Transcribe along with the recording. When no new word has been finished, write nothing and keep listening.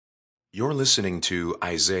You're listening to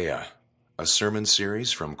Isaiah, a sermon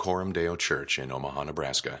series from Coram Deo Church in Omaha,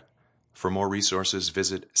 Nebraska. For more resources,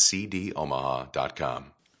 visit cdomaha.com.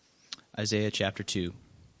 Isaiah chapter 2.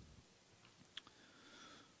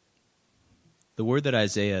 The word that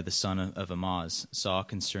Isaiah the son of Amoz saw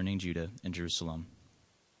concerning Judah and Jerusalem.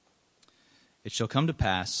 It shall come to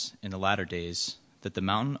pass in the latter days that the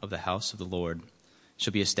mountain of the house of the Lord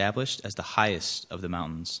shall be established as the highest of the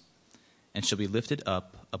mountains, and shall be lifted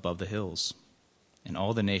up above the hills, and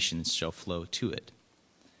all the nations shall flow to it.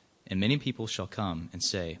 And many people shall come and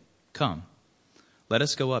say, Come, let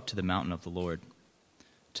us go up to the mountain of the Lord,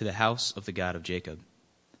 to the house of the God of Jacob,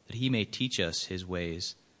 that he may teach us his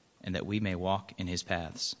ways, and that we may walk in his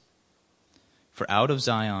paths. For out of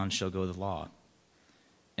Zion shall go the law,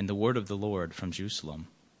 and the word of the Lord from Jerusalem.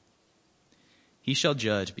 He shall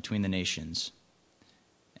judge between the nations,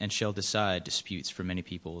 and shall decide disputes for many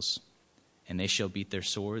peoples. And they shall beat their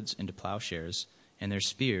swords into plowshares, and their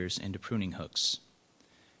spears into pruning hooks.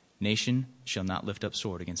 Nation shall not lift up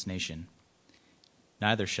sword against nation,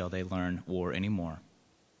 neither shall they learn war any more.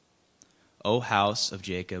 O house of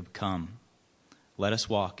Jacob, come, let us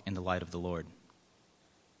walk in the light of the Lord.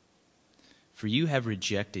 For you have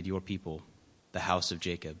rejected your people, the house of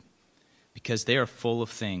Jacob, because they are full of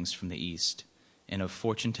things from the east, and of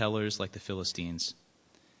fortune tellers like the Philistines,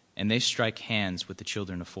 and they strike hands with the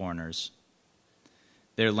children of foreigners.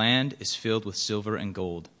 Their land is filled with silver and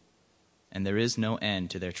gold, and there is no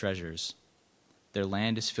end to their treasures. Their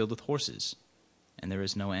land is filled with horses, and there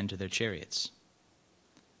is no end to their chariots.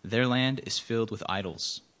 Their land is filled with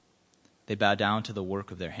idols. They bow down to the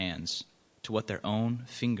work of their hands, to what their own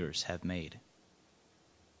fingers have made.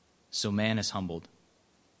 So man is humbled,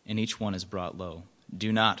 and each one is brought low.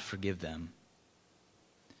 Do not forgive them.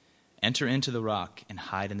 Enter into the rock and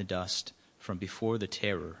hide in the dust from before the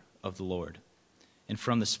terror of the Lord, and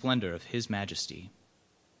from the splendor of his majesty.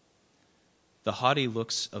 The haughty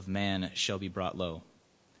looks of man shall be brought low,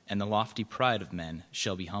 and the lofty pride of men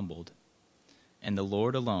shall be humbled, and the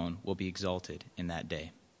Lord alone will be exalted in that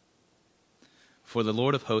day. For the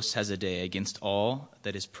Lord of hosts has a day against all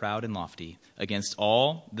that is proud and lofty, against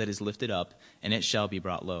all that is lifted up, and it shall be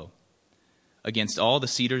brought low, against all the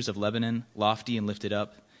cedars of Lebanon, lofty and lifted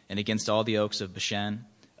up, and against all the oaks of Bashan,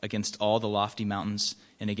 against all the lofty mountains,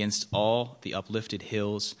 and against all the uplifted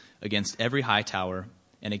hills, against every high tower,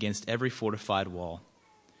 and against every fortified wall,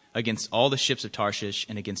 against all the ships of Tarshish,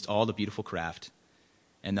 and against all the beautiful craft.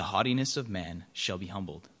 And the haughtiness of man shall be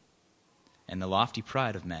humbled, and the lofty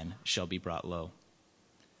pride of men shall be brought low.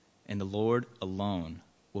 And the Lord alone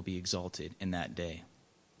will be exalted in that day.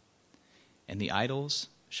 And the idols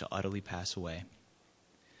shall utterly pass away,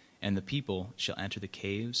 and the people shall enter the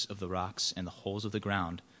caves of the rocks and the holes of the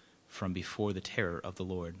ground from before the terror of the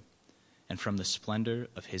Lord, and from the splendor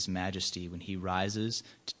of his majesty when he rises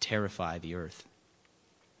to terrify the earth.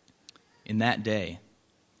 In that day,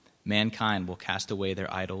 mankind will cast away their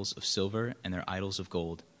idols of silver and their idols of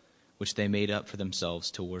gold, which they made up for themselves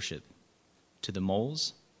to worship, to the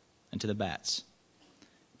moles and to the bats,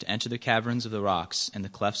 to enter the caverns of the rocks and the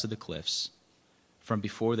clefts of the cliffs, from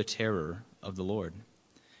before the terror of the Lord,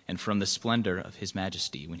 and from the splendor of his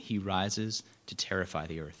majesty when he rises to terrify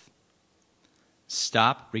the earth.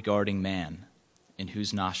 Stop regarding man, in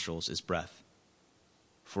whose nostrils is breath,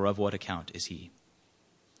 for of what account is he?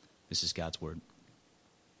 This is God's word.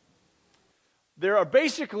 There are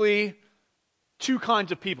basically two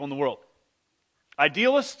kinds of people in the world: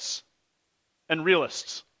 idealists and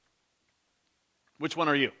realists. Which one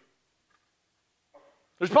are you?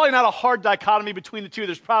 There's probably not a hard dichotomy between the two.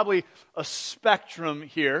 There's probably a spectrum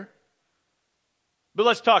here. But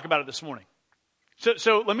let's talk about it this morning.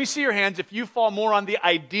 So let me see your hands. If you fall more on the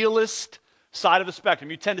idealist side of the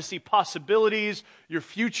spectrum, you tend to see possibilities, you're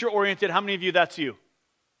future-oriented. How many of you, that's you?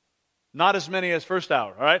 Not as many as first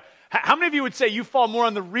hour, all right? How many of you would say you fall more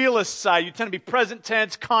on the realist side? You tend to be present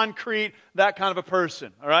tense, concrete, that kind of a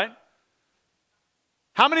person, all right?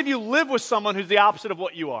 How many of you live with someone who's the opposite of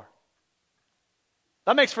what you are?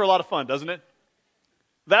 That makes for a lot of fun, doesn't it?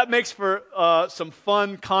 That makes for some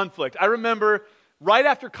fun conflict. I remember right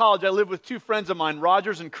after college, I lived with two friends of mine,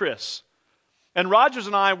 Rogers and Chris. And Rogers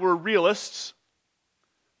and I were realists,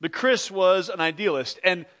 but Chris was an idealist.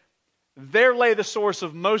 And there lay the source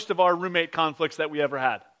of most of our roommate conflicts that we ever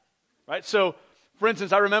had. Right? So, for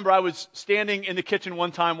instance, I remember I was standing in the kitchen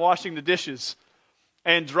one time washing the dishes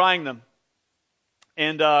and drying them.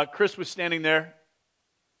 And Chris was standing there.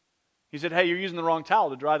 He said, "Hey, you're using the wrong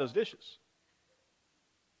towel to dry those dishes."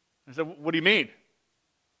 I said, "What do you mean?"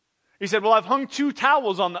 He said, "Well, I've hung two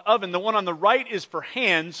towels on the oven. The one on the right is for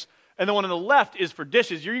hands, and the one on the left is for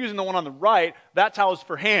dishes. You're using the one on the right. That towel is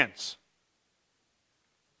for hands."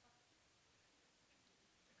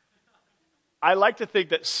 I like to think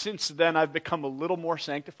that since then I've become a little more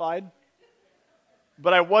sanctified,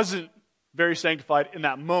 but I wasn't very sanctified in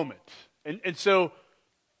that moment. And so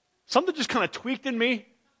something just kind of tweaked in me,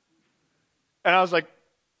 and I was like,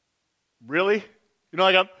 really?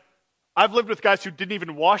 I've lived with guys who didn't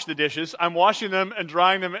even wash the dishes. I'm washing them and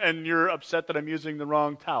drying them, and you're upset that I'm using the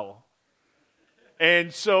wrong towel.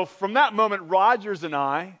 And so from that moment, Rogers and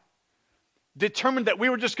I determined that we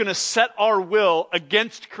were just going to set our will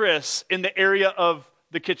against Chris in the area of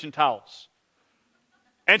the kitchen towels.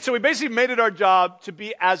 And so we basically made it our job to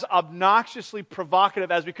be as obnoxiously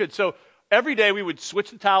provocative as we could. So every day we would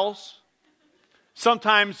switch the towels.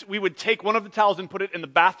 Sometimes we would take one of the towels and put it in the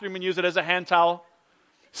bathroom and use it as a hand towel.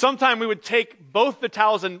 Sometimes we would take both the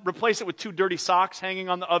towels and replace it with 2 dirty socks hanging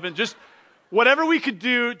on the oven. Just whatever we could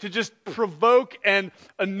do to just provoke and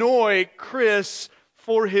annoy Chris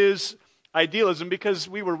for his idealism, because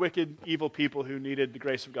we were wicked, evil people who needed the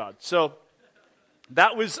grace of God. So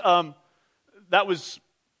that was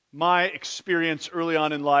my experience early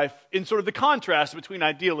on in life in sort of the contrast between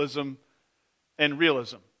idealism and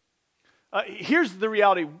realism. Here's the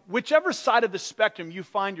reality. Whichever side of the spectrum you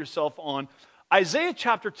find yourself on, Isaiah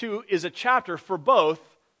chapter 2 is a chapter for both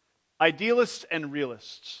idealists and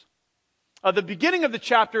realists. The beginning of the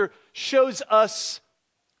chapter shows us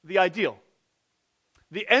the ideal.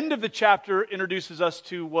 The end of the chapter introduces us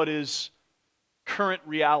to what is current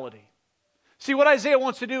reality. See, what Isaiah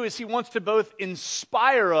wants to do is he wants to both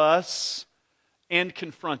inspire us and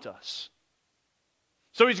confront us.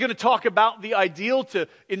 So he's going to talk about the ideal to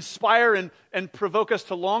inspire and provoke us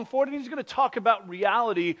to long for it, and he's going to talk about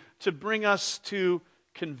reality to bring us to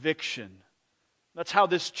conviction. That's how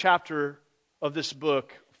this chapter of this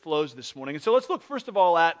book flows this morning. And so let's look first of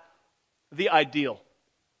all at the ideal.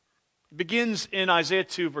 It begins in Isaiah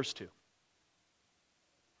 2, verse 2.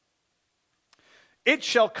 It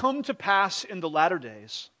shall come to pass in the latter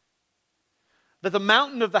days that the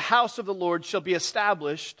mountain of the house of the Lord shall be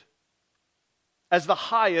established as the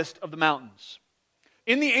highest of the mountains.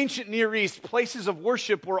 In the ancient Near East, places of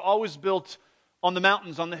worship were always built on the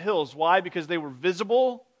mountains, on the hills. Why? Because they were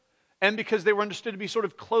visible and because they were understood to be sort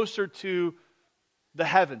of closer to the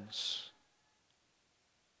heavens.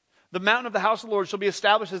 The mountain of the house of the Lord shall be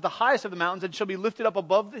established as the highest of the mountains and shall be lifted up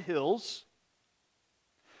above the hills.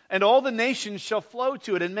 And all the nations shall flow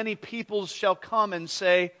to it, and many peoples shall come and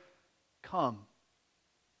say, Come,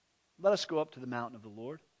 let us go up to the mountain of the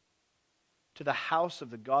Lord, to the house of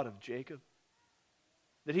the God of Jacob,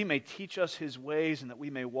 that he may teach us his ways and that we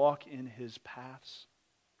may walk in his paths.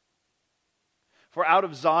 For out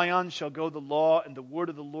of Zion shall go the law and the word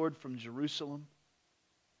of the Lord from Jerusalem.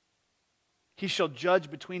 He shall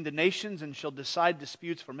judge between the nations and shall decide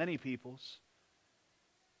disputes for many peoples.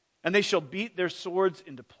 And they shall beat their swords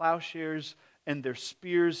into plowshares and their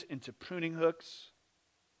spears into pruning hooks.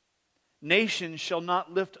 Nation shall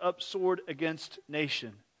not lift up sword against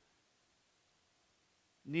nation,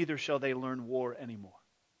 neither shall they learn war anymore.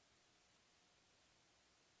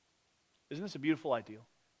 Isn't this a beautiful ideal?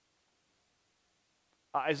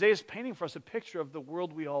 Isaiah is painting for us a picture of the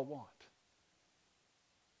world we all want.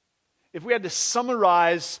 If we had to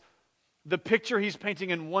summarize the picture he's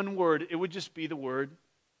painting in one word, it would just be the word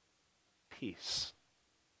peace.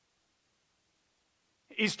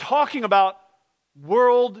 He's talking about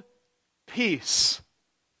world peace.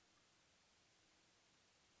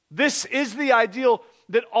 This is the ideal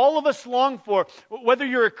that all of us long for. Whether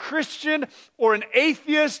you're a Christian or an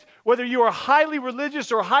atheist, whether you are highly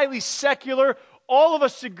religious or highly secular, all of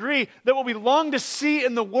us agree that what we long to see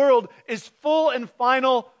in the world is full and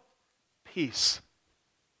final peace.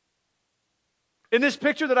 In this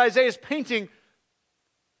picture that Isaiah is painting,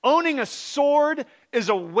 owning a sword is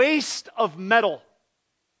a waste of metal.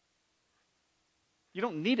 You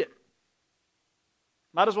don't need it.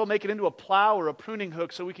 Might as well make it into a plow or a pruning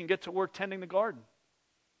hook so we can get to work tending the garden.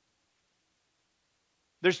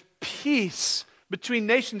 There's peace between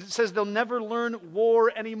nations. It says they'll never learn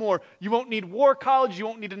war anymore. You won't need war college. You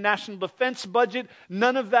won't need a national defense budget.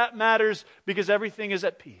 None of that matters because everything is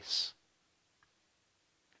at peace.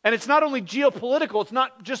 And it's not only geopolitical. It's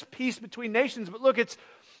not just peace between nations. But look, it's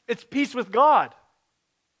peace with God.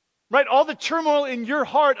 Right? All the turmoil in your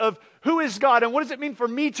heart of who is God and what does it mean for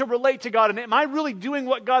me to relate to God? And am I really doing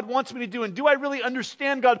what God wants me to do? And do I really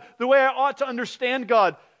understand God the way I ought to understand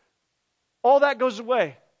God? All that goes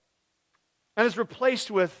away and is replaced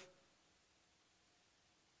with,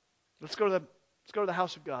 let's go to the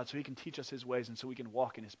house of God so he can teach us his ways and so we can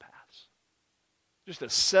walk in his paths. Just a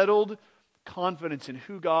settled confidence in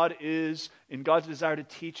who God is, in God's desire to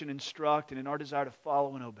teach and instruct, and in our desire to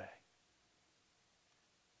follow and obey.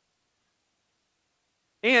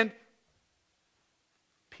 And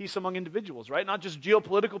peace among individuals, right? Not just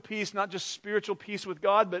geopolitical peace, not just spiritual peace with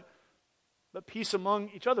God, but peace among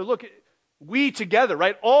each other. Look, we together,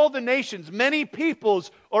 right? All the nations, many peoples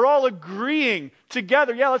are all agreeing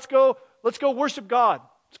together. Yeah, let's go worship God.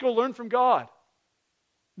 Let's go learn from God.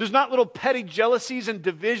 There's not little petty jealousies and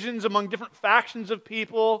divisions among different factions of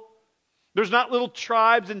people. There's not little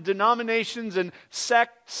tribes and denominations and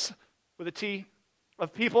sects with a T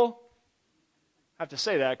of people. I have to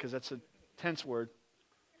say that because that's a tense word.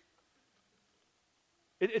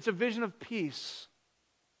 It's a vision of peace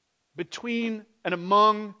between and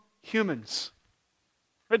among humans.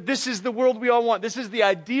 Right? This is the world we all want. This is the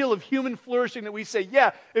ideal of human flourishing that we say,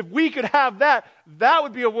 yeah, if we could have that, that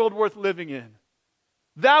would be a world worth living in.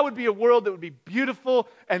 That would be a world that would be beautiful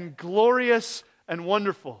and glorious and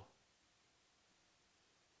wonderful.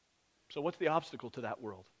 So what's the obstacle to that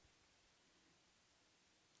world?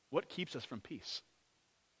 What keeps us from peace?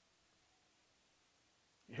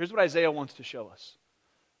 Here's what Isaiah wants to show us.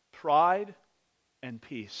 Pride and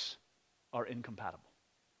peace are incompatible.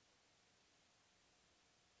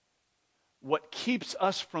 What keeps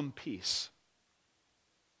us from peace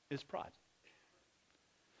is pride.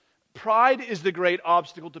 Pride is the great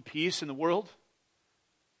obstacle to peace in the world,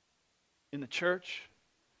 in the church,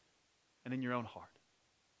 and in your own heart.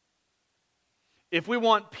 If we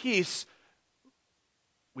want peace,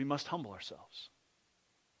 we must humble ourselves.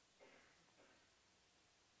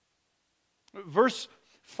 Verse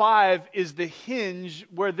 5 is the hinge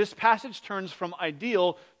where this passage turns from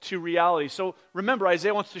ideal to reality. So remember,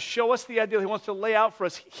 Isaiah wants to show us the ideal. He wants to lay out for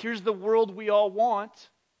us, here's the world we all want.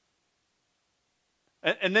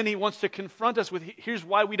 And then he wants to confront us with, here's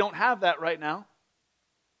why we don't have that right now.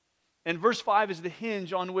 And verse 5 is the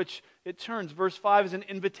hinge on which it turns. Verse 5 is an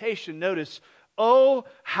invitation. Notice, O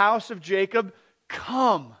house of Jacob,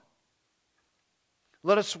 come.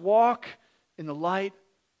 Let us walk in the light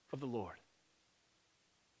of the Lord.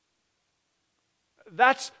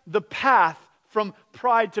 That's the path from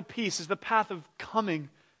pride to peace, is the path of coming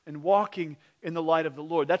and walking in the light of the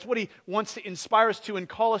Lord. That's what he wants to inspire us to and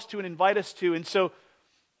call us to and invite us to. And so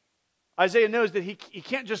Isaiah knows that he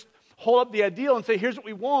can't just hold up the ideal and say, here's what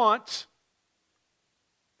we want.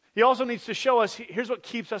 He also needs to show us, here's what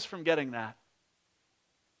keeps us from getting that.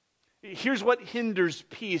 Here's what hinders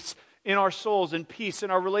peace in our souls, and peace in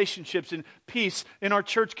our relationships, and peace in our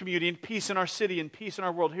church community, and peace in our city, and peace in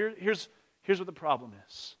our world. Here's what the problem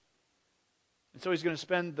is. And so he's going to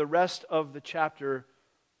spend the rest of the chapter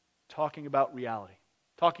talking about reality,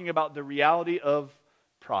 talking about the reality of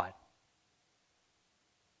pride.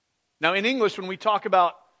 Now, in English, when we talk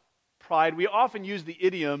about pride, we often use the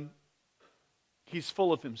idiom, he's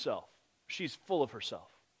full of himself. She's full of herself.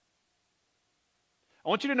 I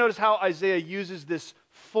want you to notice how Isaiah uses this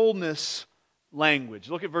fullness language.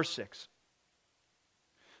 Look at verse 6.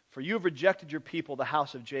 For you have rejected your people, the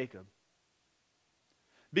house of Jacob,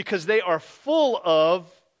 because they are full of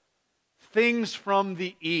things from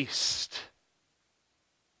the east.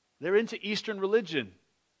 They're into Eastern religion.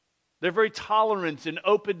 They're very tolerant and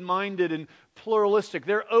open-minded and pluralistic.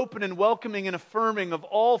 They're open and welcoming and affirming of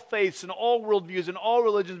all faiths and all worldviews and all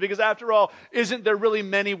religions, because after all, isn't there really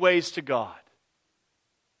many ways to God?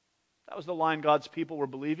 That was the line God's people were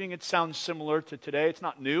believing. It sounds similar to today. It's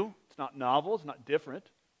not new. It's not novel. It's not different.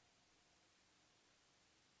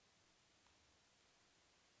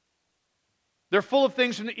 They're full of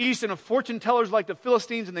things from the east and of fortune tellers like the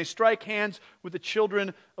Philistines, and they strike hands with the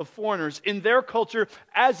children of foreigners. In their culture,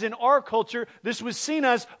 as in our culture, this was seen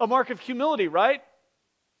as a mark of humility, right?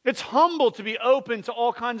 It's humble to be open to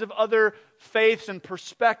all kinds of other faiths and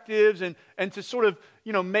perspectives, and to sort of,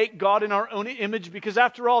 make God in our own image, because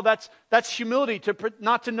after all, that's humility,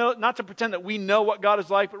 not to pretend that we know what God is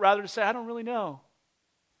like, but rather to say, I don't really know.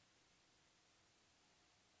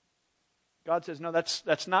 God says, no,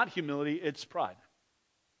 that's not humility, it's pride.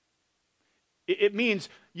 It means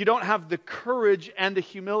you don't have the courage and the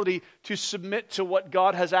humility to submit to what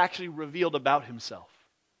God has actually revealed about himself,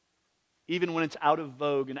 even when it's out of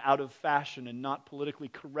vogue and out of fashion and not politically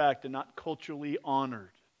correct and not culturally honored.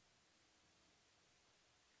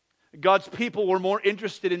 God's people were more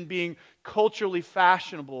interested in being culturally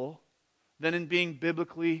fashionable than in being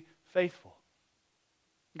biblically faithful.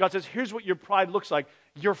 God says, here's what your pride looks like.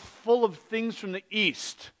 You're full of things from the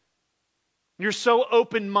east. You're so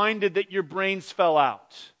open-minded that your brains fell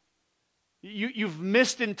out. You've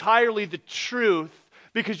missed entirely the truth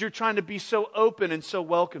because you're trying to be so open and so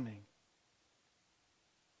welcoming.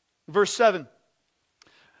 Verse 7.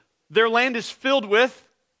 Their land is filled with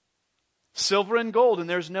silver and gold, and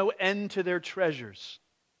there's no end to their treasures.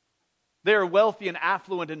 They are wealthy and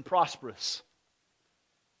affluent and prosperous.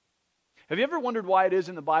 Have you ever wondered why it is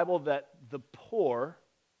in the Bible that the poor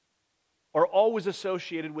are always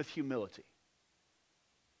associated with humility?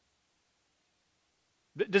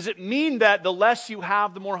 Does it mean that the less you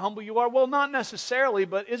have, the more humble you are? Well, not necessarily,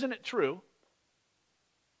 but isn't it true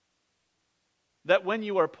that when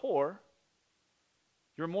you are poor,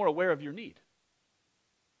 you're more aware of your need?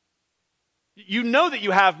 You know that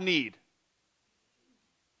you have need.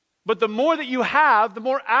 But the more that you have, the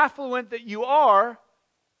more affluent that you are,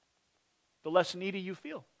 the less needy you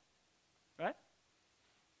feel. Right?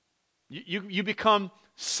 You become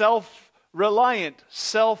self-reliant,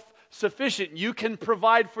 self-sufficient. You can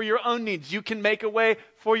provide for your own needs. You can make a way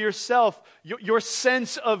for yourself. Your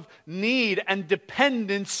sense of need and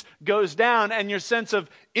dependence goes down, and your sense of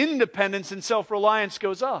independence and self-reliance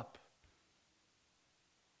goes up.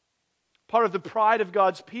 Part of the pride of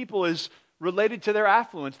God's people is related to their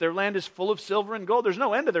affluence. Their land is full of silver and gold. There's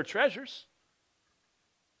no end to their treasures.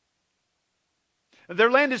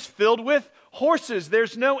 Their land is filled with horses.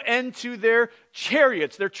 There's no end to their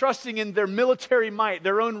chariots. They're trusting in their military might,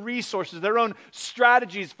 their own resources, their own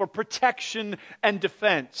strategies for protection and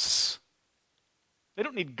defense. They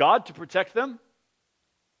don't need God to protect them.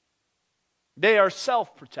 They are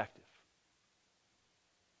self-protective.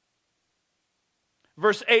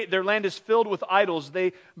 Verse 8, their land is filled with idols.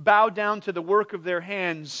 They bow down to the work of their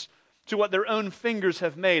hands, to what their own fingers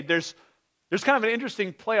have made. There's kind of an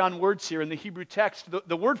interesting play on words here in the Hebrew text.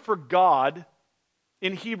 The word for God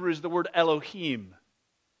in Hebrew is the word Elohim.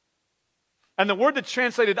 And the word that's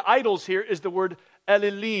translated idols here is the word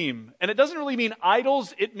Elilim. And it doesn't really mean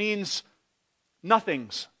idols, it means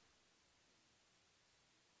nothings.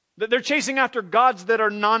 They're chasing after gods that are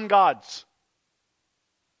non-gods.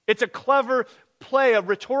 It's a clever play, a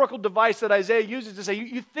rhetorical device that Isaiah uses to say,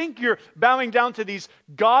 you think you're bowing down to these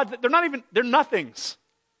gods, they're nothings.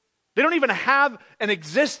 They don't even have an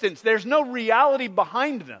existence. There's no reality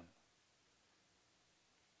behind them.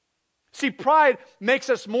 See, pride makes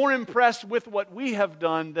us more impressed with what we have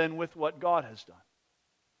done than with what God has done.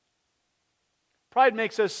 Pride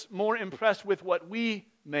makes us more impressed with what we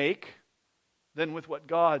make than with what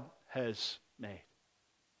God has made.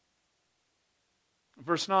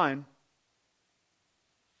 Verse 9.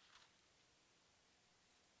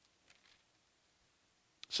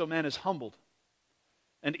 So man is humbled,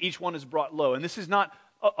 and each one is brought low. And this is not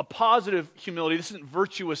a positive humility. This isn't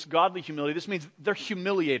virtuous, godly humility. This means they're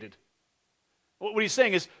humiliated. What he's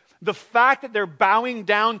saying is the fact that they're bowing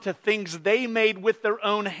down to things they made with their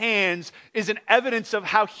own hands is an evidence of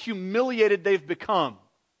how humiliated they've become,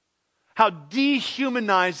 how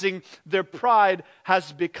dehumanizing their pride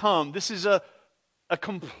has become. This is a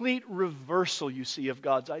complete reversal, you see, of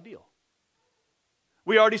God's ideal.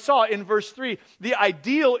 We already saw in verse 3, the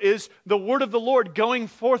ideal is the word of the Lord going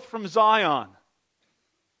forth from Zion.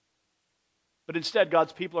 But instead,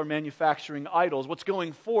 God's people are manufacturing idols. What's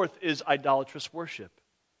going forth is idolatrous worship.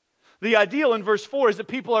 The ideal in verse 4 is that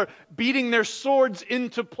people are beating their swords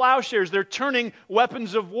into plowshares. They're turning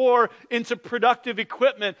weapons of war into productive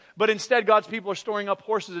equipment. But instead, God's people are storing up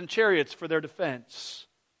horses and chariots for their defense.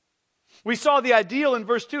 We saw the ideal in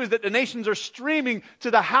verse 2 is that the nations are streaming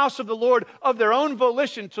to the house of the Lord of their own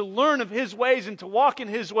volition to learn of His ways and to walk in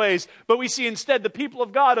His ways. But we see instead the people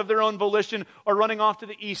of God of their own volition are running off to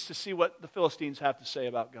the east to see what the Philistines have to say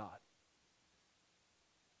about God.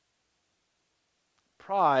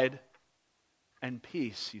 Pride and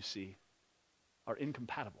peace, you see, are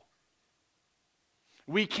incompatible.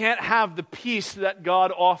 We can't have the peace that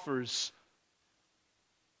God offers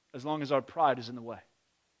as long as our pride is in the way.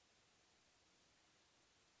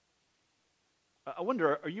 I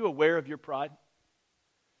wonder, are you aware of your pride?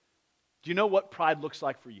 Do you know what pride looks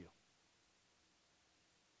like for you?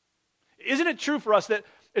 Isn't it true for us that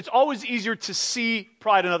it's always easier to see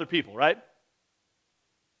pride in other people, right?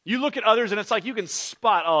 You look at others and it's like you can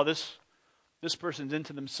spot, oh, this person's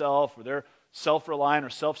into themselves, or they're self-reliant or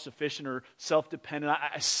self-sufficient or self-dependent.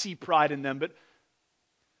 I see pride in them.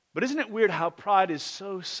 But isn't it weird how pride is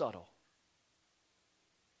so subtle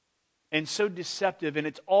and so deceptive, and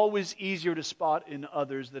it's always easier to spot in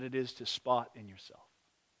others than it is to spot in yourself?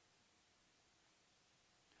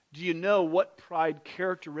 Do you know what pride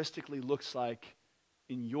characteristically looks like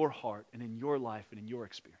in your heart and in your life and in your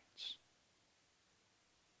experience?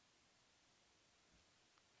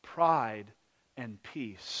 Pride and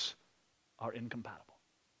peace are incompatible.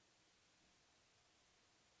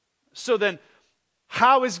 So then,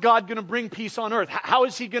 how is God going to bring peace on earth? How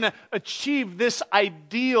is He going to achieve this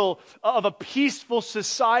ideal of a peaceful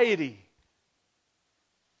society?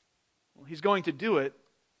 Well, He's going to do it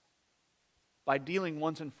by dealing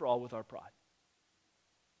once and for all with our pride.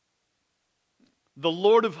 The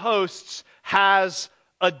Lord of hosts has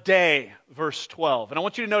a day, verse 12. And I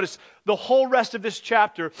want you to notice the whole rest of this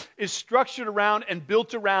chapter is structured around and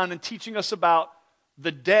built around and teaching us about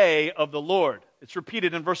the day of the Lord. It's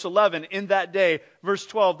repeated in verse 11, in that day. Verse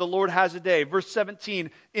 12, the Lord has a day. Verse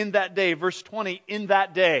 17, in that day. Verse 20, in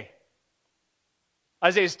that day.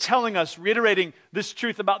 Isaiah is telling us, reiterating this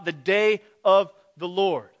truth about the day of the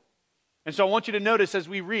Lord. And so I want you to notice as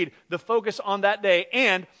we read the focus on that day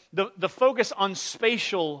and the focus on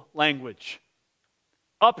spatial language,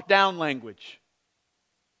 up-down language.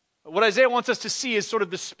 What Isaiah wants us to see is sort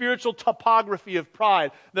of the spiritual topography of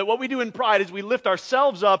pride. That what we do in pride is we lift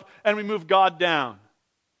ourselves up and we move God down.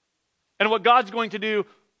 And what God's going to do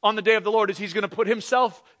on the day of the Lord is He's going to put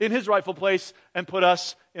Himself in His rightful place and put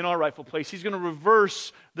us in our rightful place. He's going to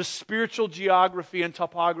reverse the spiritual geography and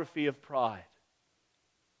topography of pride.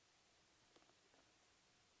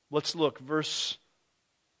 Let's look, verse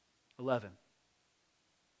 11.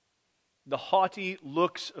 The haughty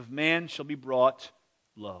looks of man shall be brought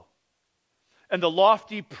low, and the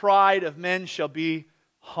lofty pride of men shall be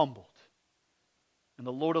humbled, and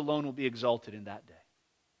the Lord alone will be exalted in that day.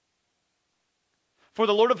 For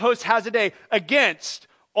the Lord of hosts has a day against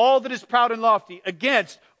all that is proud and lofty,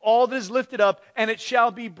 against all that is lifted up, and it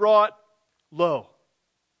shall be brought low.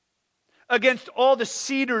 Against all the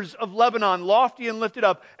cedars of Lebanon, lofty and lifted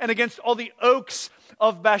up, and against all the oaks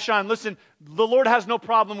of Bashan. Listen, the Lord has no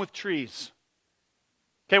problem with trees.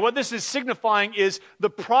 Okay, what this is signifying is the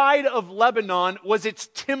pride of Lebanon was its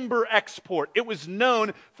timber export. It was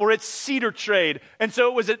known for its cedar trade. And so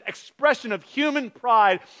it was an expression of human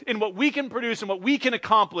pride in what we can produce and what we can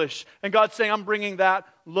accomplish. And God's saying, I'm bringing that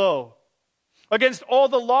low. Against all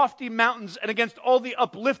the lofty mountains and against all the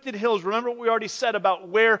uplifted hills. Remember what we already said about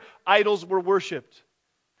where idols were worshipped.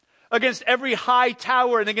 Against every high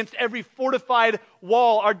tower and against every fortified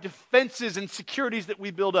wall, our defenses and securities that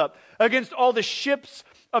we build up. Against all the ships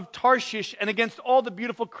of Tarshish and against all the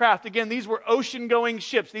beautiful craft. Again, these were ocean-going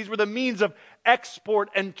ships. These were the means of export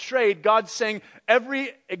and trade. God's saying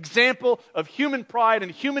every example of human pride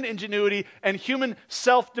and human ingenuity and human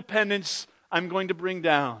self-dependence, I'm going to bring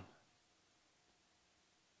down.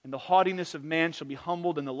 And the haughtiness of man shall be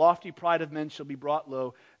humbled, and the lofty pride of men shall be brought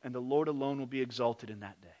low, and the Lord alone will be exalted in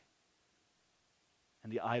that day.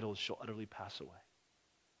 And the idols shall utterly pass away.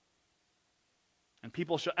 And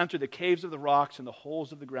people shall enter the caves of the rocks and the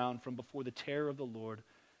holes of the ground from before the terror of the Lord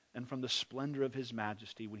and from the splendor of His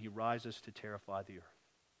majesty when He rises to terrify the earth.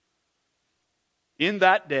 In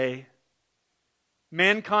that day,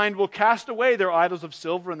 mankind will cast away their idols of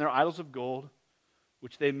silver and their idols of gold,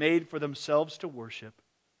 which they made for themselves to worship,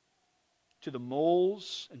 to the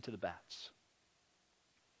moles and to the bats,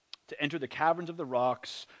 to enter the caverns of the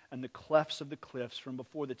rocks and the clefts of the cliffs from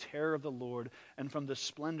before the terror of the Lord and from the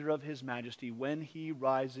splendor of His majesty when He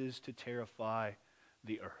rises to terrify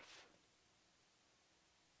the earth.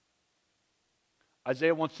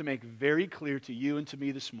 Isaiah wants to make very clear to you and to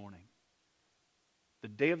me this morning, the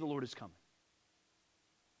day of the Lord is coming.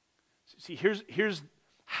 See, here's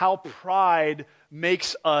how pride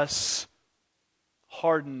makes us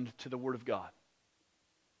hardened to the Word of God.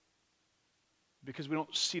 Because we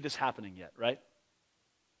don't see this happening yet, right?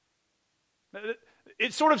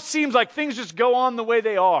 It sort of seems like things just go on the way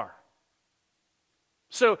they are.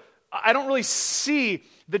 So I don't really see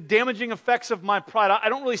the damaging effects of my pride. I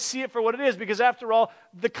don't really see it for what it is, because after all,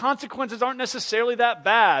 the consequences aren't necessarily that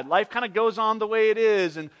bad. Life kind of goes on the way it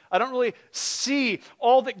is, and I don't really see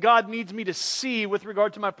all that God needs me to see with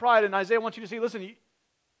regard to my pride. And Isaiah wants you to see, listen,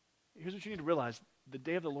 here's what you need to realize. The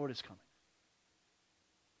day of the Lord is coming.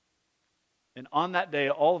 And on that day,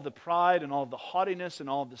 all of the pride and all of the haughtiness and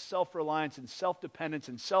all of the self-reliance and self-dependence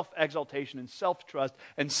and self-exaltation and self-trust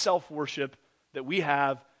and self-worship that we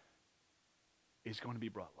have is going to be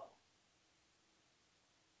brought low.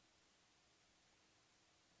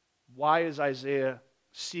 Why is Isaiah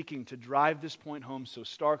seeking to drive this point home so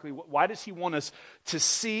starkly? Why does he want us to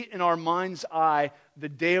see in our mind's eye the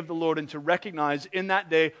day of the Lord and to recognize in that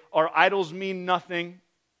day our idols mean nothing,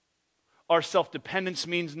 our self-dependence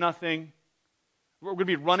means nothing, we're going to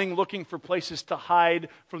be running looking for places to hide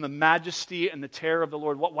from the majesty and the terror of the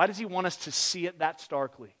Lord? Why does he want us to see it that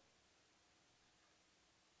starkly?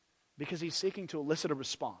 Because he's seeking to elicit a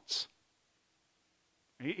response.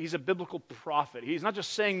 He's a biblical prophet. He's not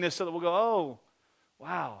just saying this so that we'll go, oh,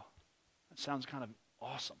 wow, that sounds kind of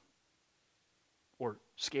awesome, or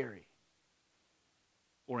scary,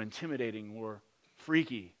 or intimidating, or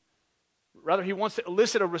freaky. Rather, he wants to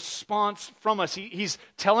elicit a response from us. He's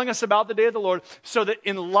telling us about the day of the Lord so that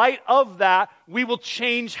in light of that, we will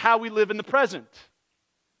change how we live in the present.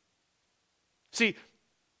 See,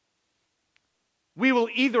 we will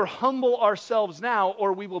either humble ourselves now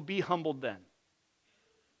or we will be humbled then.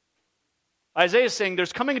 Isaiah is saying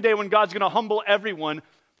there's coming a day when God's going to humble everyone.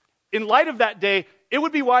 In light of that day, it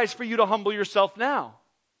would be wise for you to humble yourself now.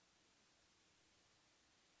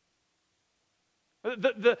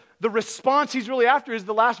 The response he's really after is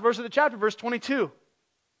the last verse of the chapter, verse 22.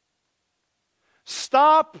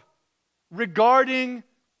 Stop regarding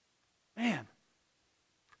man,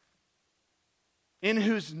 in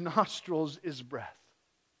whose nostrils is breath.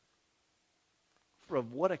 For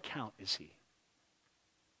of what account is he?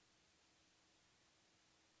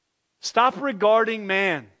 Stop regarding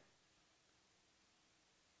man.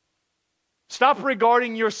 Stop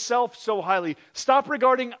regarding yourself so highly. Stop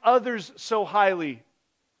regarding others so highly.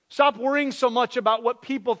 Stop worrying so much about what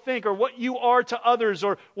people think or what you are to others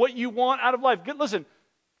or what you want out of life. Listen,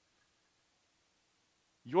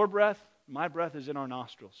 your breath, my breath is in our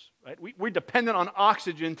nostrils, right? We're dependent on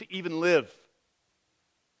oxygen to even live.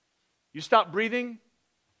 You stop breathing,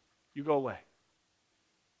 you go away.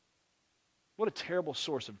 What a terrible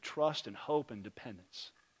source of trust and hope and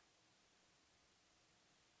dependence.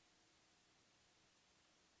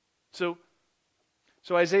 So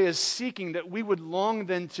Isaiah is seeking that we would long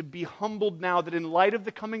then to be humbled now, that in light of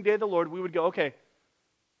the coming day of the Lord, we would go, okay,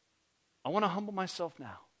 I want to humble myself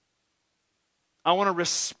now. I want to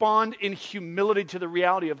respond in humility to the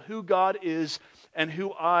reality of who God is and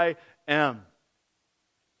who I am.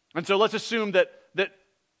 And so let's assume that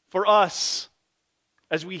for us,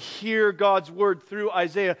 as we hear God's word through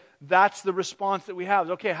Isaiah, that's the response that we have.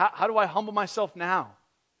 Okay, how do I humble myself now?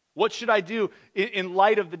 What should I do in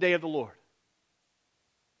light of the day of the Lord?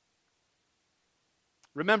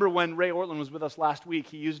 Remember when Ray Ortland was with us last week,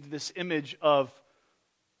 he used this image of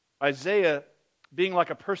Isaiah being like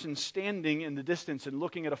a person standing in the distance and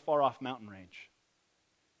looking at a far-off mountain range.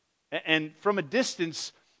 And from a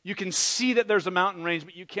distance, you can see that there's a mountain range,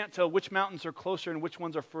 but you can't tell which mountains are closer and which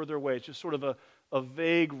ones are further away. It's just sort of a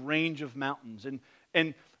vague range of mountains.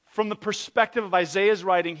 And from the perspective of Isaiah's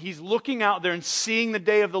writing, he's looking out there and seeing the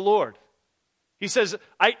day of the Lord. He says,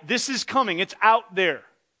 this is coming. It's out there.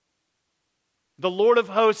 The Lord of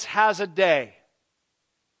hosts has a day.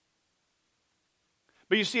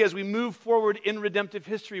 But you see, as we move forward in redemptive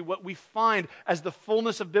history, what we find as the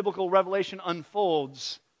fullness of biblical revelation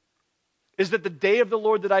unfolds is that the day of the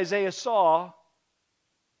Lord that Isaiah saw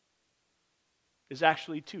is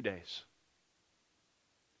actually 2 days.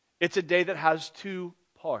 It's a day that has 2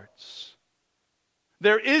 parts.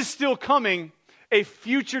 There is still coming a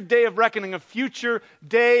future day of reckoning, a future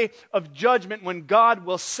day of judgment when God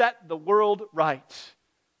will set the world right.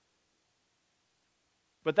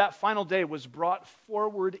 But that final day was brought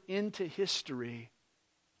forward into history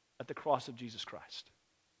at the cross of Jesus Christ.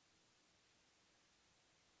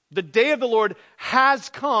 The day of the Lord has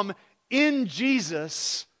come in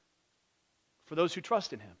Jesus for those who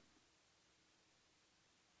trust in Him.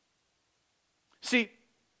 See,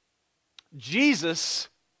 Jesus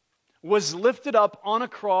was lifted up on a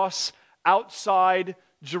cross outside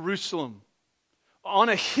Jerusalem, on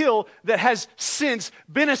a hill that has since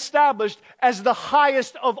been established as the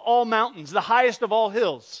highest of all mountains, the highest of all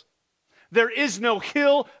hills. There is no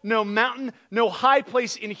hill, no mountain, no high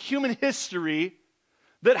place in human history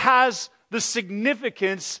that has the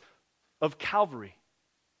significance of Calvary,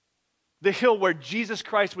 the hill where Jesus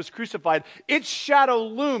Christ was crucified. Its shadow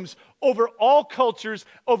looms over all cultures,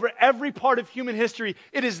 over every part of human history.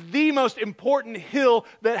 It is the most important hill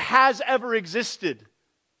that has ever existed.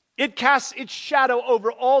 It casts its shadow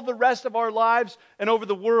over all the rest of our lives and over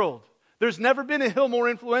the world. There's never been a hill more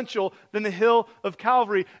influential than the hill of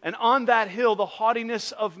Calvary. And on that hill, the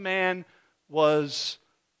haughtiness of man was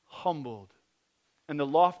humbled. And the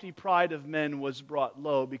lofty pride of men was brought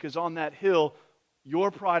low, because on that hill, your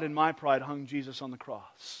pride and my pride hung Jesus on the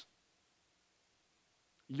cross.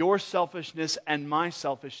 Your selfishness and my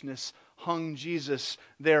selfishness hung Jesus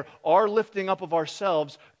there. Our lifting up of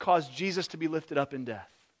ourselves caused Jesus to be lifted up in death.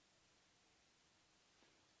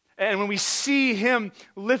 And when we see Him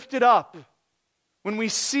lifted up, when we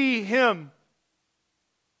see Him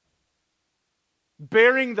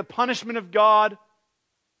bearing the punishment of God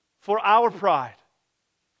for our pride,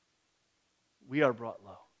 we are brought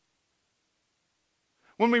low.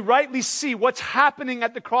 When we rightly see what's happening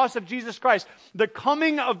at the cross of Jesus Christ, the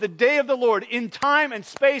coming of the day of the Lord in time and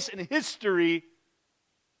space and history,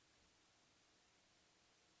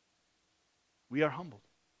 we are humbled.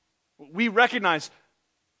 We recognize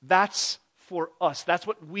that's for us. That's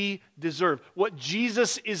what we deserve. What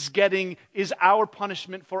Jesus is getting is our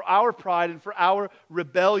punishment for our pride and for our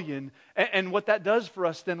rebellion. And what that does for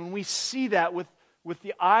us then, when we see that with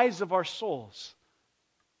the eyes of our souls,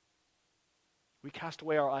 We cast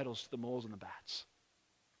away our idols to the moles and the bats.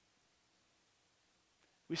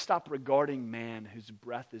 We stop regarding man whose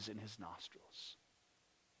breath is in his nostrils.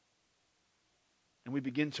 And we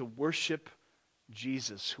begin to worship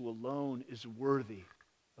Jesus, who alone is worthy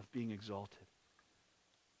of being exalted.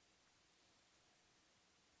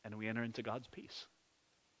 And we enter into God's peace.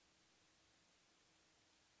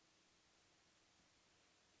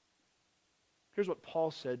 Here's what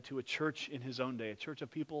Paul said to a church in his own day, a church of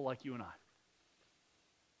people like you and I.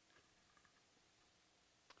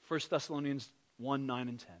 1 Thessalonians 1, 9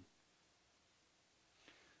 and 10.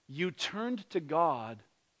 You turned to God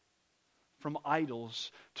from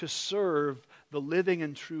idols to serve the living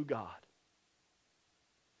and true God,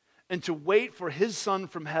 and to wait for his Son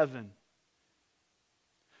from heaven,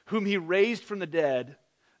 whom he raised from the dead,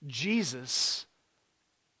 Jesus,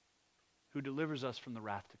 who delivers us from the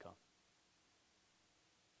wrath to come.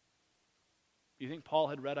 Do you think Paul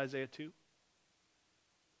had read Isaiah 2?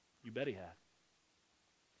 You bet he had.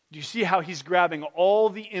 Do you see how he's grabbing all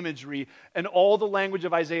the imagery and all the language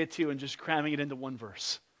of Isaiah 2 and just cramming it into one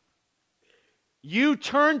verse? You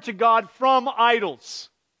turn to God from idols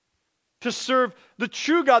to serve the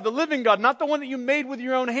true God, the living God, not the one that you made with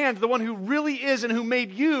your own hands, the one who really is and who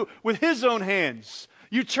made you with his own hands.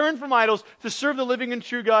 You turn from idols to serve the living and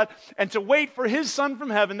true God and to wait for his Son from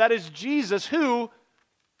heaven, that is Jesus, who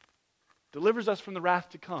delivers us from the wrath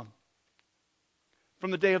to come,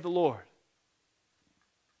 from the day of the Lord.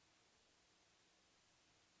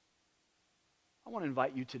 I want to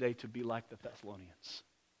invite you today to be like the Thessalonians.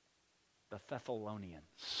 The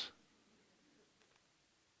Thessalonians.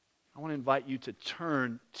 I want to invite you to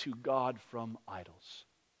turn to God from idols,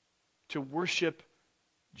 to worship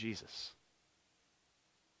Jesus,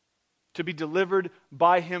 to be delivered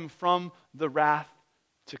by him from the wrath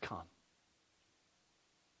to come.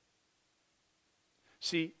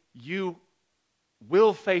 See, you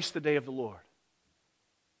will face the day of the Lord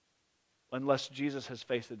unless Jesus has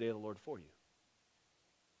faced the day of the Lord for you.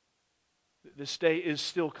 This day is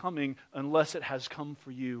still coming unless it has come for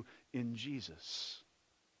you in Jesus.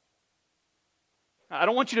 I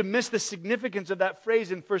don't want you to miss the significance of that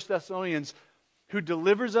phrase in 1 Thessalonians, who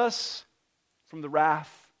delivers us from the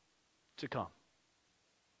wrath to come.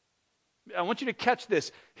 I want you to catch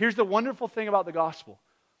this. Here's the wonderful thing about the gospel,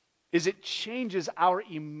 is it changes our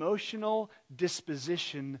emotional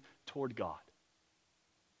disposition toward God.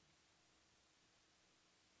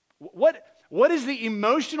 What is the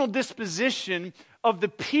emotional disposition of the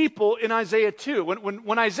people in Isaiah 2?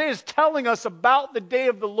 When Isaiah is telling us about the day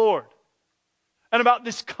of the Lord and about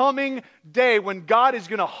this coming day when God is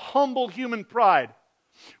going to humble human pride,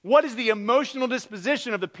 what is the emotional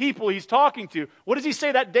disposition of the people he's talking to? What does he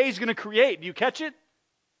say that day is going to create? Do you catch it?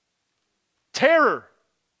 Terror.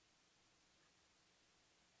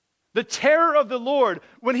 The terror of the Lord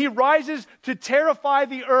when he rises to terrify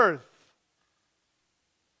the earth.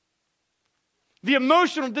 The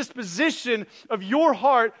emotional disposition of your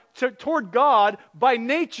heart toward God by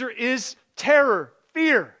nature is terror,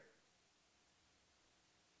 fear.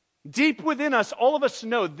 Deep within us, all of us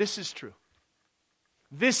know this is true.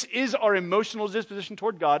 This is our emotional disposition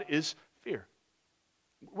toward God, is fear.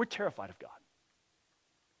 We're terrified of God.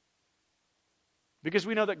 Because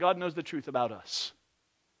we know that God knows the truth about us.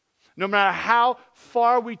 No matter how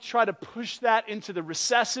far we try to push that into the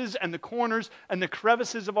recesses and the corners and the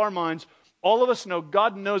crevices of our minds, all of us know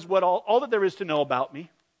God knows what all that there is to know about me.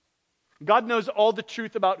 God knows all the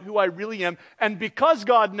truth about who I really am. And because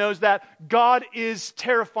God knows that, God is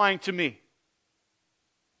terrifying to me.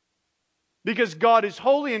 Because God is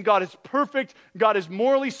holy and God is perfect. God is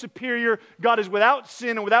morally superior. God is without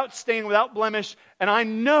sin and without stain, without blemish. And I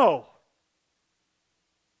know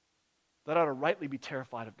that I ought to rightly be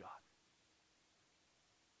terrified of God.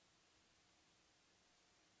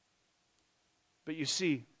 But you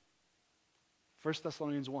see, 1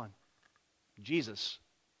 Thessalonians 1, Jesus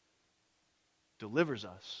delivers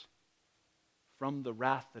us from the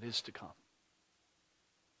wrath that is to come.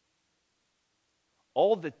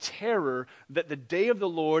 All the terror that the day of the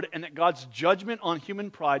Lord and that God's judgment on human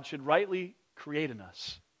pride should rightly create in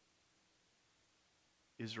us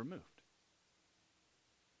is removed.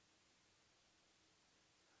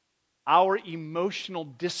 Our emotional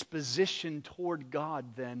disposition toward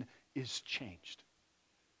God then is changed.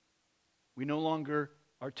 We no longer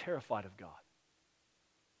are terrified of God.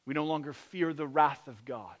 We no longer fear the wrath of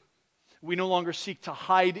God. We no longer seek to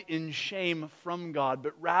hide in shame from God,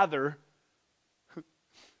 but rather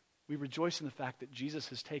we rejoice in the fact that Jesus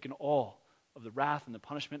has taken all of the wrath and the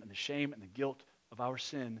punishment and the shame and the guilt of our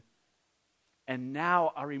sin. And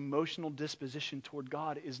now our emotional disposition toward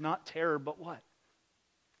God is not terror, but what?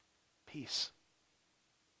 Peace.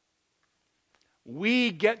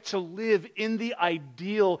 We get to live in the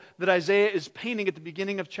ideal that Isaiah is painting at the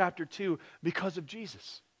beginning of chapter 2 because of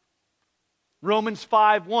Jesus. Romans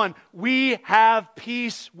 5:1, we have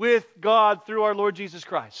peace with God through our Lord Jesus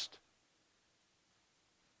Christ.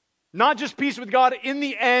 Not just peace with God in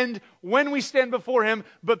the end when we stand before Him,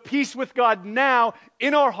 but peace with God now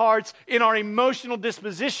in our hearts, in our emotional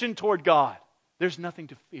disposition toward God. There's nothing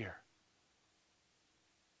to fear.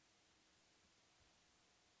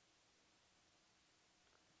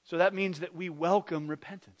 So that means that we welcome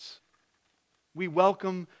repentance. We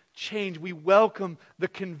welcome change. We welcome the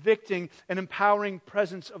convicting and empowering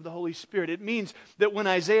presence of the Holy Spirit. It means that when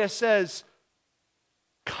Isaiah says,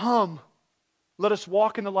 "Come, let us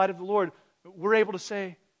walk in the light of the Lord," we're able to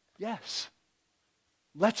say, yes,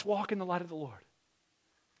 let's walk in the light of the Lord.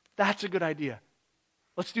 That's a good idea.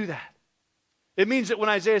 Let's do that. It means that when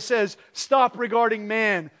Isaiah says, "Stop regarding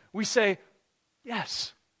man," we say,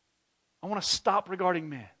 yes, I want to stop regarding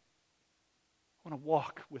man. I want to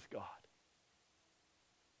walk with God.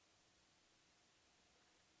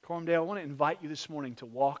 Coram Deo, I want to invite you this morning to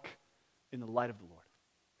walk in the light of the Lord.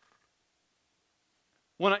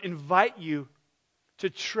 I want to invite you to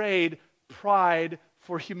trade pride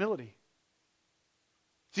for humility.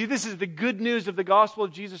 See, this is the good news of the gospel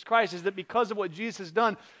of Jesus Christ, is that because of what Jesus has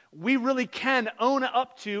done, we really can own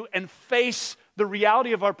up to and face the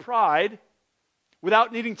reality of our pride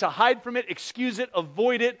without needing to hide from it, excuse it,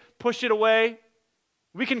 avoid it, push it away.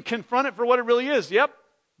 We can confront it for what it really is. Yep,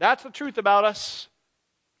 that's the truth about us.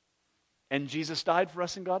 And Jesus died for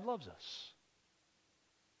us and God loves us.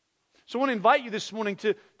 So I want to invite you this morning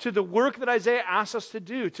to the work that Isaiah asks us to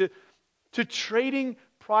do, to trading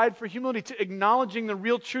pride for humility, to acknowledging the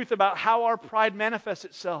real truth about how our pride manifests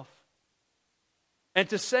itself. And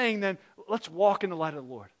to saying then, let's walk in the light of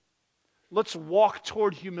the Lord. Let's walk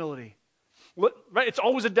toward humility. Right? It's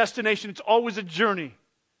always a destination. It's always a journey.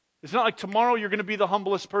 It's not like tomorrow you're going to be the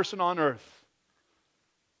humblest person on earth.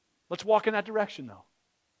 Let's walk in that direction, though.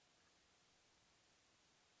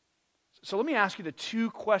 So let me ask you the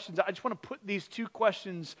two questions. I just want to put these two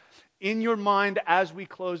questions in your mind as we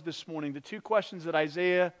close this morning. The two questions that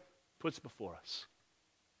Isaiah puts before us.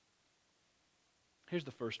 Here's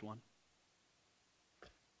the first one.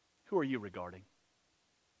 Who are you regarding?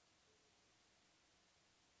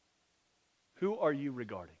 Who are you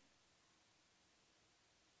regarding?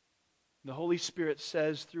 The Holy Spirit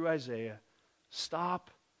says through Isaiah,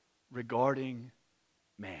 stop regarding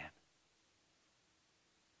man.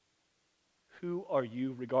 Who are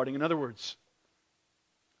you regarding? In other words,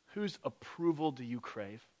 whose approval do you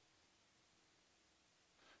crave?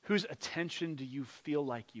 Whose attention do you feel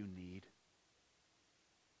like you need?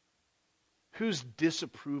 Whose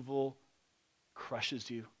disapproval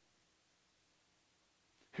crushes you?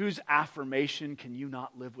 Whose affirmation can you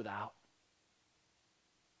not live without?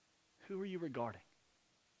 Who are you regarding?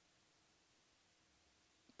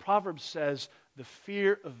 Proverbs says, the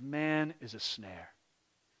fear of man is a snare.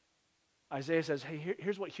 Isaiah says, hey,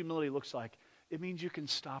 here's what humility looks like. It means you can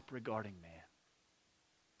stop regarding man.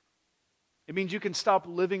 It means you can stop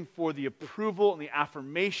living for the approval and the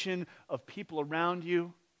affirmation of people around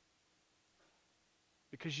you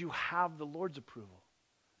because you have the Lord's approval.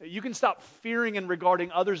 You can stop fearing and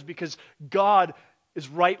regarding others because God is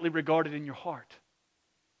rightly regarded in your heart.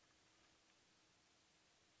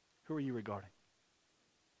 Who are you regarding?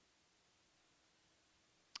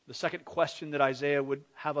 The second question that Isaiah would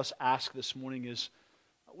have us ask this morning is,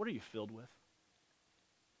 what are you filled with?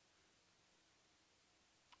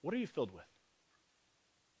 What are you filled with?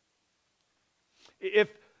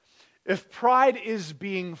 If pride is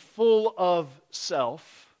being full of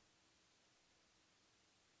self,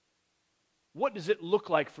 what does it look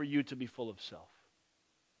like for you to be full of self?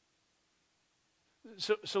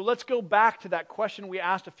 So let's go back to that question we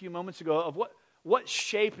asked a few moments ago of what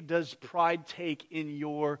shape does pride take in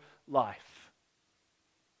your life?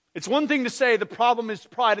 It's one thing to say the problem is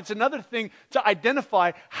pride. It's another thing to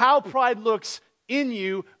identify how pride looks in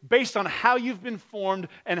you based on how you've been formed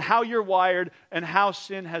and how you're wired and how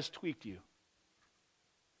sin has tweaked you.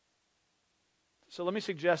 So let me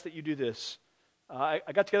suggest that you do this. I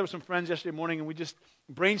got together with some friends yesterday morning and we just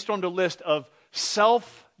brainstormed a list of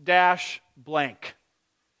self-blank.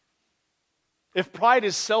 If pride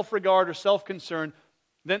is self-regard or self-concern,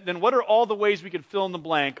 then what are all the ways we could fill in the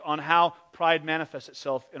blank on how pride manifests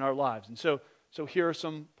itself in our lives? And so here are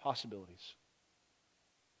some possibilities.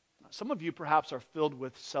 Some of you perhaps are filled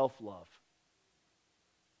with self-love.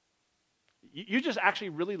 You just actually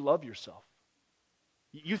really love yourself.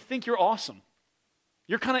 You think you're awesome.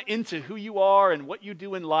 You're kind of into who you are and what you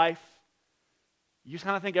do in life. You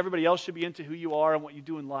kind of think everybody else should be into who you are and what you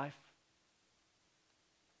do in life.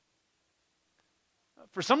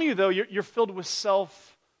 For some of you, though, you're filled with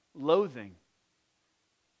self-loathing.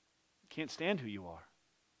 Can't stand who you are.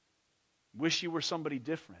 Wish you were somebody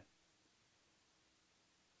different.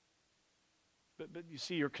 But you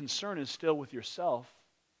see, your concern is still with yourself.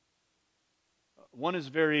 One is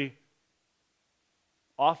very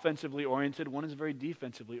offensively oriented. One is very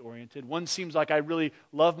defensively oriented. One seems like I really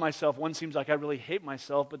love myself. One seems like I really hate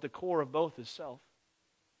myself. But the core of both is self.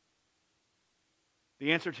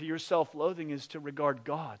 The answer to your self-loathing is to regard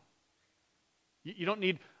God. You don't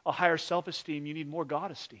need a higher self-esteem. You need more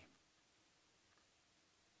God-esteem.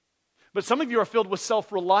 But some of you are filled with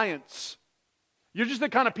self-reliance. You're just the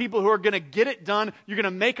kind of people who are going to get it done. You're going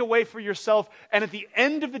to make a way for yourself. And at the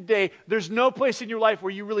end of the day, there's no place in your life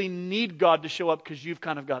where you really need God to show up because you've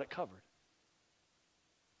kind of got it covered.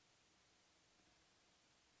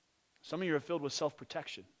 Some of you are filled with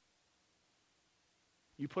self-protection.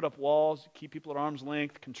 You put up walls, keep people at arm's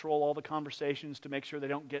length, control all the conversations to make sure they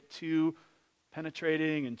don't get too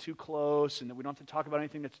penetrating and too close and that we don't have to talk about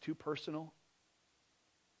anything that's too personal.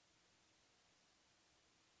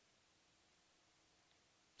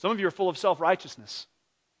 Some of you are full of self-righteousness.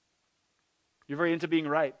 You're very into being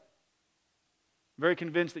right. Very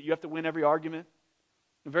convinced that you have to win every argument.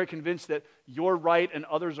 You're very convinced that you're right and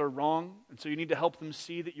others are wrong, and so you need to help them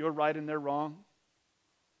see that you're right and they're wrong.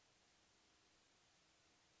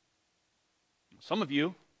 Some of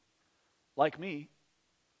you, like me,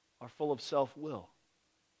 are full of self-will.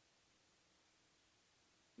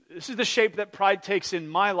 This is the shape that pride takes in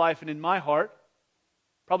my life and in my heart.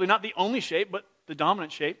 Probably not the only shape, but the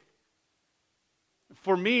dominant shape.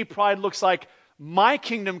 For me, pride looks like my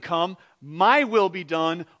kingdom come, my will be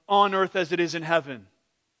done on earth as it is in heaven.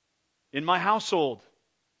 In my household,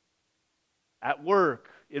 at work,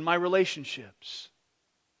 in my relationships.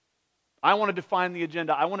 I want to define the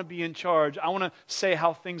agenda. I want to be in charge. I want to say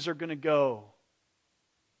how things are going to go.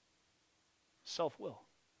 Self-will.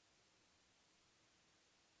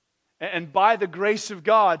 And by the grace of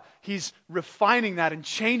God, He's refining that and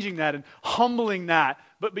changing that and humbling that.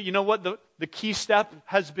 But you know what the key step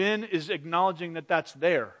has been is acknowledging that that's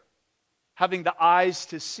there. Having the eyes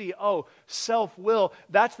to see, self-will,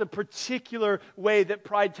 that's the particular way that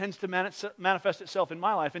pride tends to manifest itself in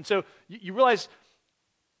my life. And so you realize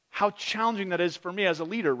how challenging that is for me as a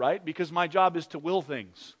leader, right? Because my job is to will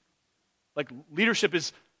things. Like leadership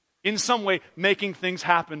is in some way making things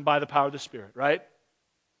happen by the power of the Spirit, right?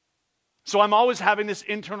 So I'm always having this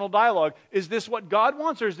internal dialogue. Is this what God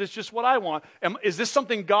wants or is this just what I want? Is this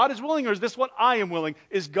something God is willing or is this what I am willing?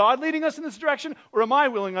 Is God leading us in this direction or am I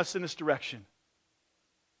willing us in this direction?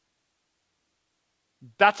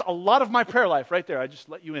 That's a lot of my prayer life right there. I just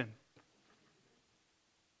let you in.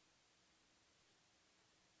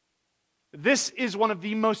 This is one of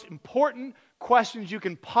the most important questions you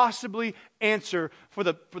can possibly answer for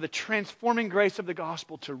the transforming grace of the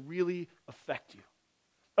gospel to really affect you.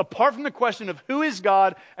 Apart from the question of who is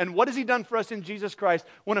God and what has He done for us in Jesus Christ,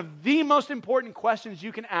 one of the most important questions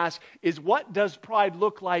you can ask is, what does pride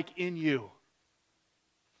look like in you?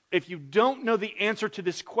 If you don't know the answer to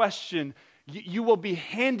this question, you will be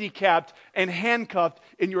handicapped and handcuffed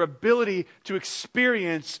in your ability to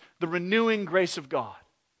experience the renewing grace of God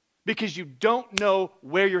because you don't know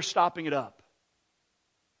where you're stopping it up.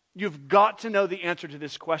 You've got to know the answer to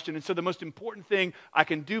this question. And so the most important thing I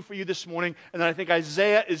can do for you this morning, and that I think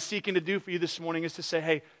Isaiah is seeking to do for you this morning, is to say,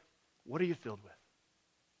 hey, what are you filled with?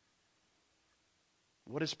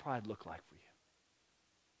 What does pride look like for you?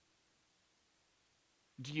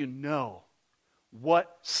 Do you know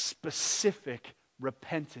what specific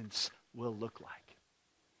repentance will look like?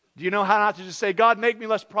 Do you know how not to just say, God, make me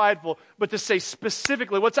less prideful, but to say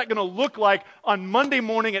specifically, what's that going to look like on Monday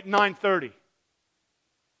morning at 9:30?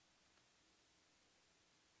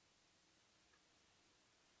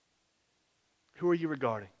 Who are you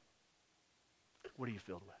regarding? What are you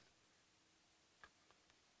filled with?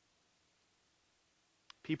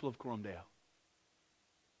 People of Coram Deo,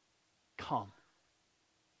 come.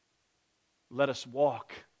 Let us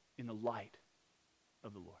walk in the light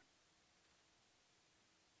of the Lord.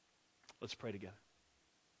 Let's pray together.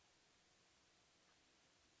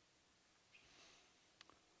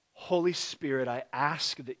 Holy Spirit, I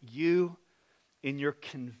ask that you, in your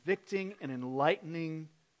convicting and enlightening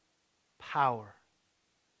power,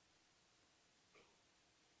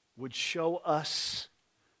 would show us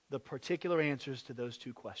the particular answers to those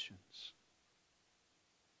two questions.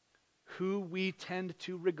 Who we tend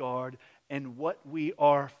to regard and what we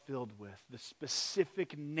are filled with, the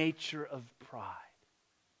specific nature of pride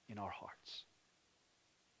in our hearts.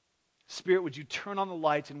 Spirit, would you turn on the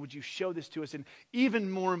lights and would you show this to us? And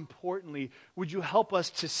even more importantly, would you help us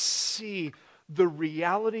to see the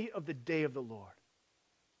reality of the day of the Lord.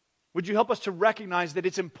 Would you help us to recognize that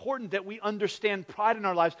it's important that we understand pride in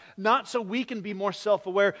our lives, not so we can be more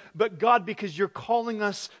self-aware, but God, because you're calling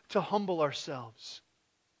us to humble ourselves.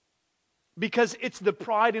 Because it's the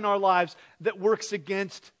pride in our lives that works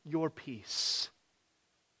against your peace.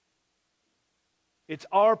 It's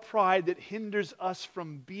our pride that hinders us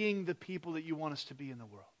from being the people that you want us to be in the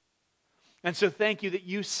world. And so thank you that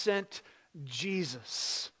you sent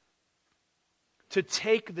Jesus to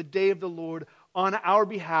take the day of the Lord on our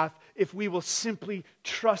behalf if we will simply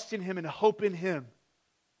trust in Him and hope in Him.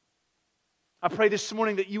 I pray this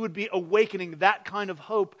morning that you would be awakening that kind of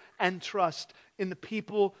hope and trust in the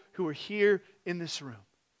people who are here in this room.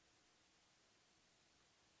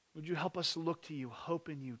 Would you help us look to you, hope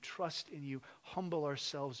in you, trust in you, humble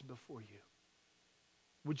ourselves before you?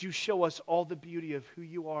 Would you show us all the beauty of who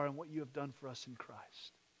you are and what you have done for us in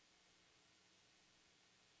Christ?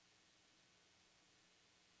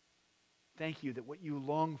 Thank you that what you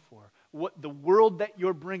long for, what the world that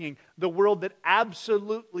you're bringing, the world that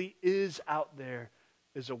absolutely is out there,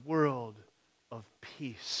 is a world of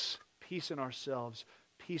peace. Peace in ourselves,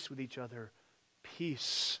 peace with each other,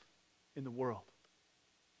 peace in the world.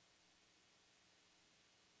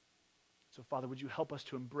 So, Father, would you help us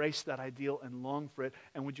to embrace that ideal and long for it?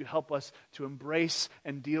 And would you help us to embrace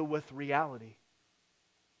and deal with reality?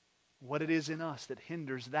 What it is in us that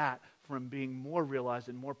hinders that from being more realized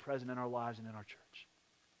and more present in our lives and in our church.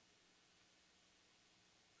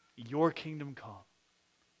 Your kingdom come.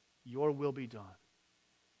 Your will be done.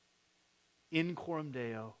 In Coram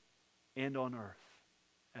Deo and on earth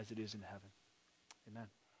as it is in heaven. Amen.